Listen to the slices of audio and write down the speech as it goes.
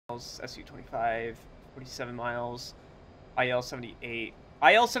SU-25, 47 miles, IL-78.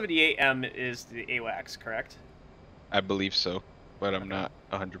 IL-78M is the AWACS, correct? I believe so, but I'm not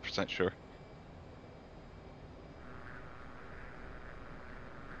 100% sure.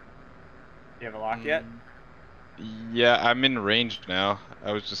 Do you have a lock yet? Yeah, I'm in range now.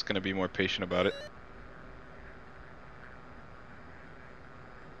 I was just gonna be more patient about it.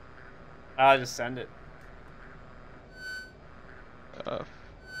 I'll just send it.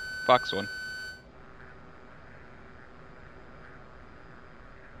 Fox 1.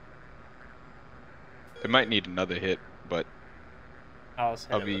 It might need another hit, but I'll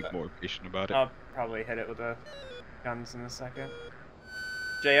be more patient about it. I'll probably hit it with the guns in a second.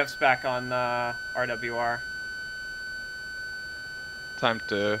 JF's back on RWR. Time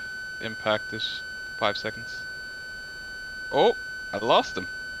to impact this. 5 seconds. Oh, I lost him.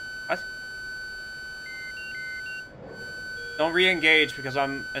 What? Don't re-engage because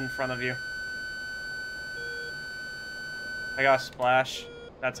I'm in front of you. I got a splash.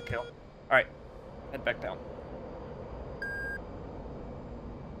 That's a kill. Alright, head back down.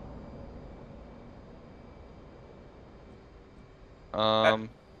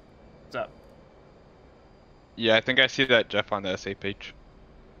 What's up? Yeah, I think I see that Jeff on the SA page.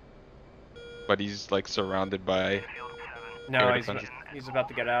 But he's like surrounded by... No, he's about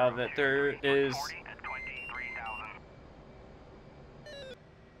to get out of it. There is...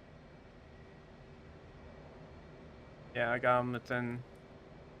 Yeah, I got him within...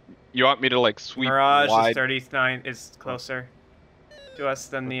 You want me to like sweep Mirage wide? is 39, is closer to us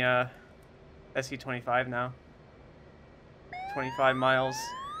than the SE-25 now. 25 miles,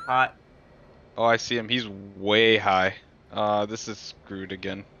 hot. Oh, I see him. He's way high. This is screwed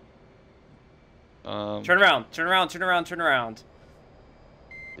again. Turn around, turn around, turn around, turn around.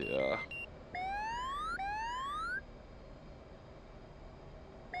 Yeah.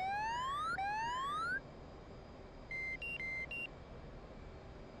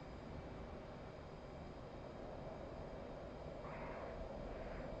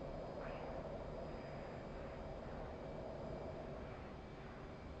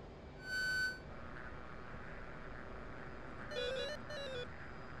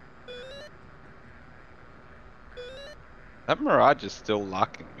 That Mirage is still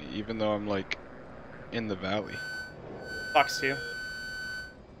locking me, even though I'm like in the valley. Fox 2.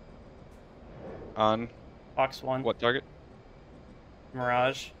 On Fox 1. what target?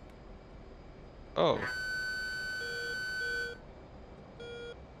 Mirage. Oh.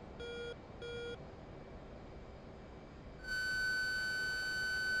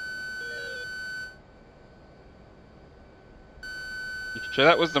 You sure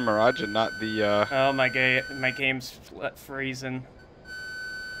that was the Mirage and not the Oh, my game's freezing.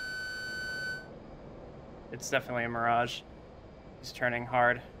 It's definitely a Mirage. He's turning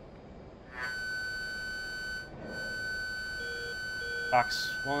hard.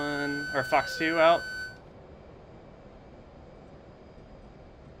 Fox 1 or Fox 2 out.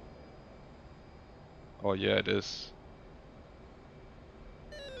 Oh yeah, it is.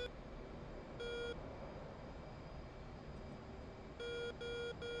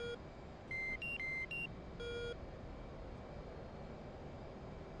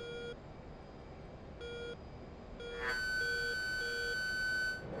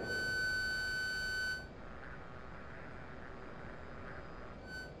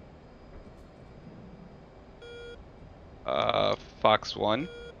 Fox 1.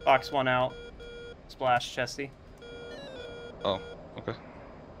 Fox 1 out. Splash, Chesty. Oh, okay.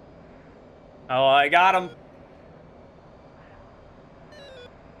 Oh, I got him.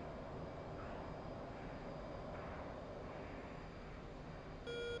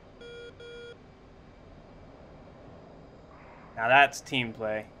 Now that's team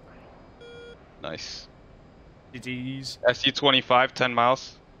play. Nice. GG's. SU-25, 10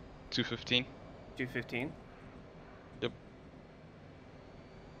 miles. 215. 215. Yep.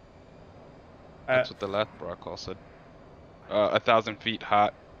 That's what the last Brock call said. 1,000 feet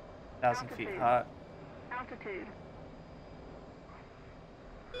hot. 1,000 feet hot. Altitude.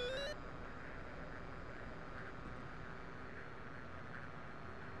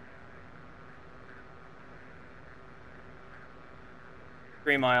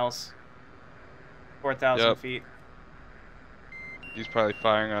 Three miles. 4,000 feet. He's probably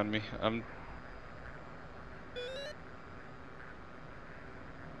firing on me. I'm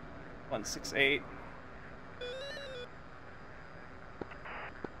 168.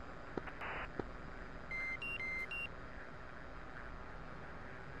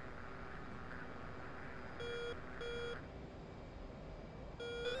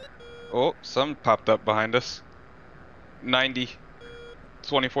 Oh, some popped up behind us. 90.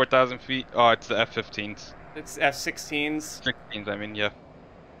 24,000 feet. Oh, it's the F-15s. It's F-16s. 16s, I mean, yeah.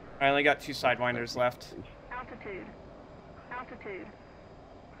 I only got 2 sidewinders left. Altitude. Altitude.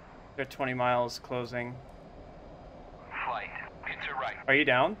 They're 20 miles closing. Flight, into right. Are you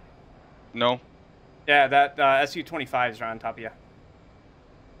down? No. Yeah, that Su-25 is right on top of you.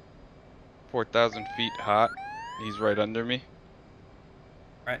 4,000 feet hot. He's right under me.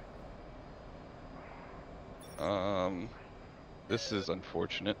 Right. This is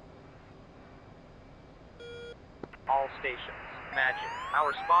unfortunate. All stations. Magic.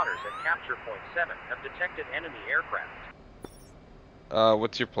 Our spotters at capture point 7 have detected enemy aircraft.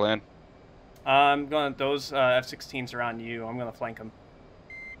 What's your plan? I'm gonna, those F-16s are on you. I'm gonna flank them.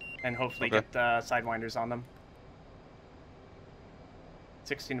 And hopefully Okay. get sidewinders on them.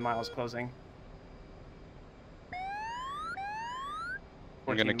 16 miles closing.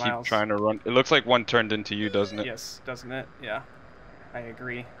 I'm gonna 14 keep miles. trying to run. It looks like one turned into you, doesn't it? Yes, doesn't it? Yeah. I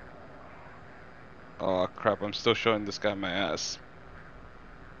agree. Oh crap, I'm still showing this guy my ass.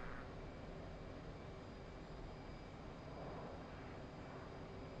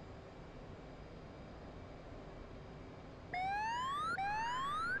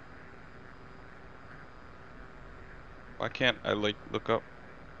 Why can't I like look up?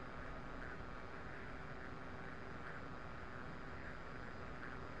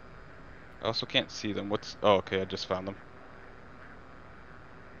 I also can't see them. What's... Oh, okay, I just found them.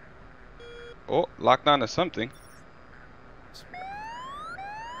 Oh, locked on to something.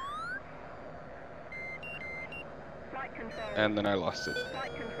 Flight control. And then I lost it.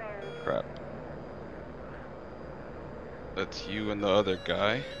 Flight control. Crap. That's you and the other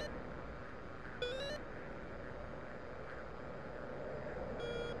guy.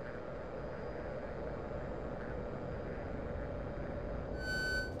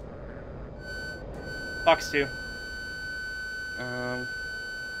 Fox 2.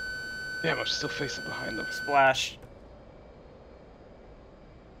 Damn, I'm still facing behind them. Splash.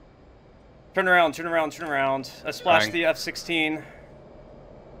 Turn around, turn around, turn around. I splashed Fine. the F-16.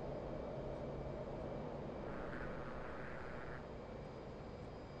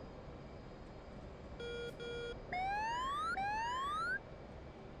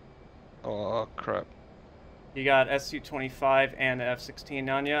 Oh crap. You got Su-25 and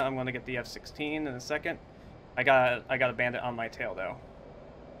F-16 on you. I'm gonna get the F-16 in a second. I got a bandit on my tail though.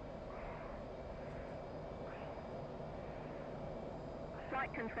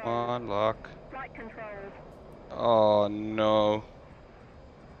 Flight control. On lock. Flight control. Oh no.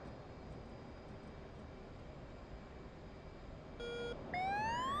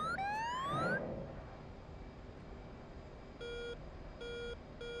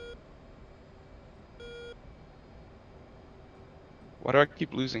 Why do I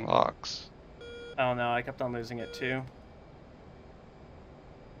keep losing locks? I don't know, I kept on losing it too.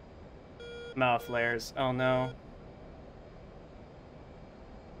 I'm out of flares. Oh no.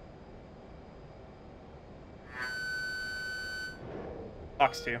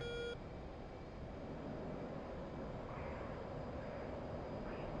 Fox 2.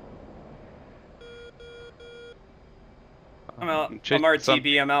 I'm out. I'm chasing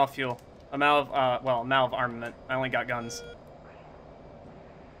RTB, I'm out of fuel. I'm out of, well, I'm out of armament. I only got guns.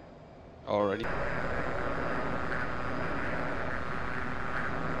 Already.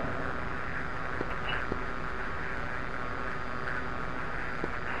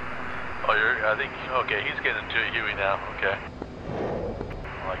 Oh, I think, okay, he's getting into a Huey now, okay.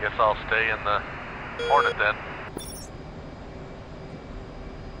 Well, I guess I'll stay in the Hornet then.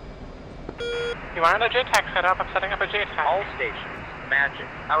 You want a JTAC set up? I'm setting up a JTAC. All stations. Magic.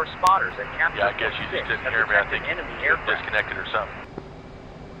 Our spotters at capture Yeah, I guess point you 6 just didn't have hear me. I detected think enemy you're aircraft. disconnected or something.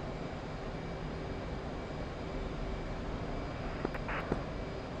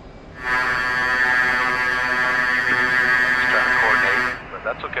 Just trying to coordinate, but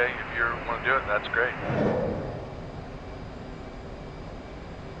that's okay. If you want to do it, that's great.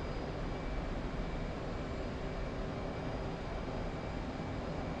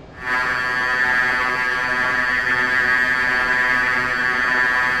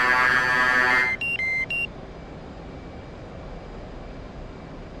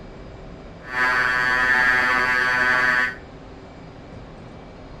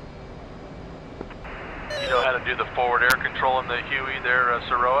 You know how to do the forward air control in the Huey there,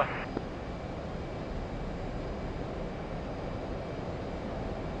 Saroa?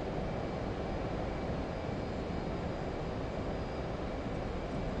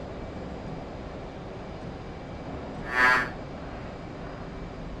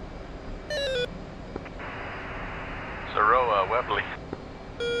 Saroa, Webley.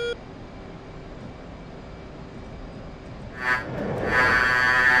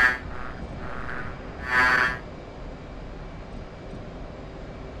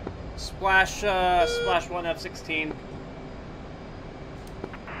 Splash 1 F-16.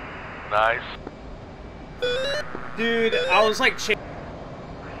 Nice. Dude, I was like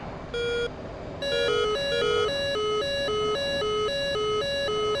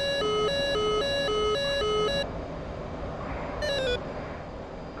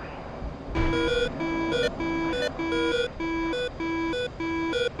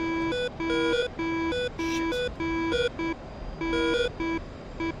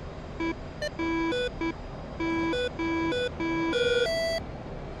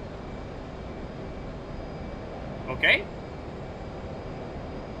okay.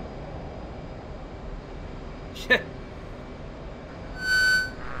 Shit.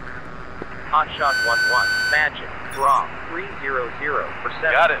 Hotshot 1-1. Magic. Drop. 300 for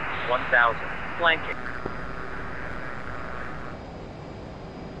 7. Got it. 1000. Flanking.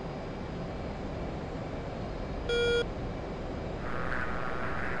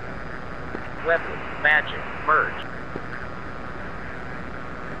 Webley. Magic. Merge.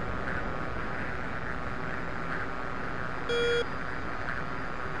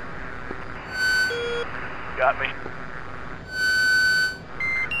 Got me.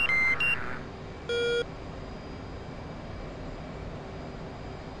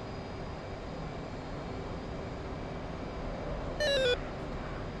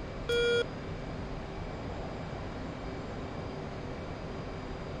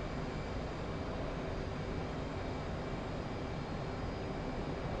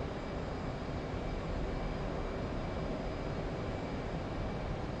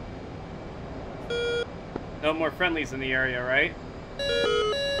 No more friendlies in the area, right?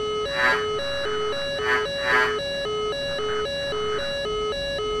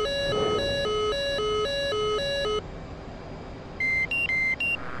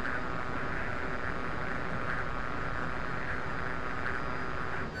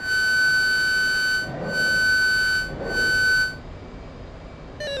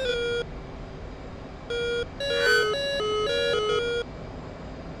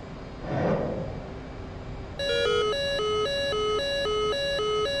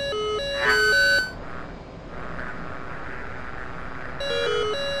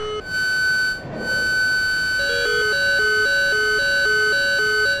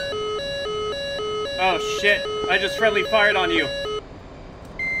 Oh shit, I just friendly fired on you.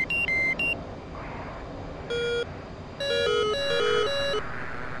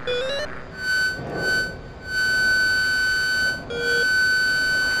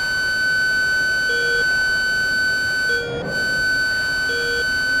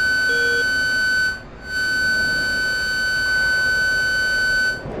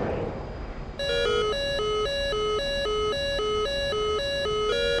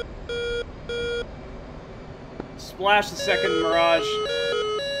 Splash the second Mirage.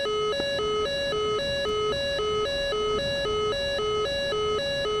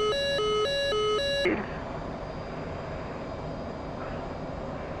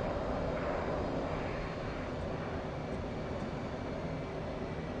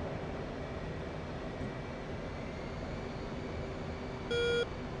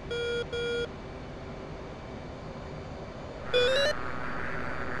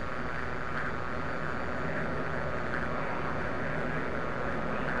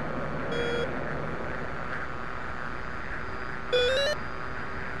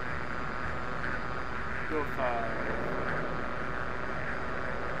 Go 5.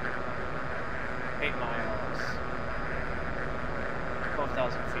 8 miles.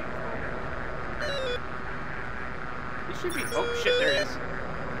 12,000 feet. He should be. Oh shit! There he is.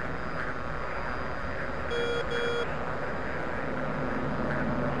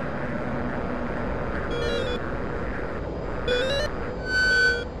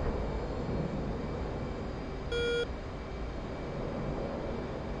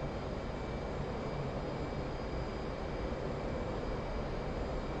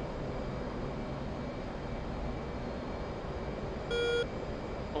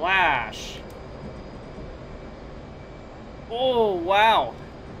 Flash. Oh, wow.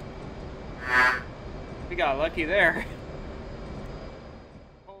 We got lucky there.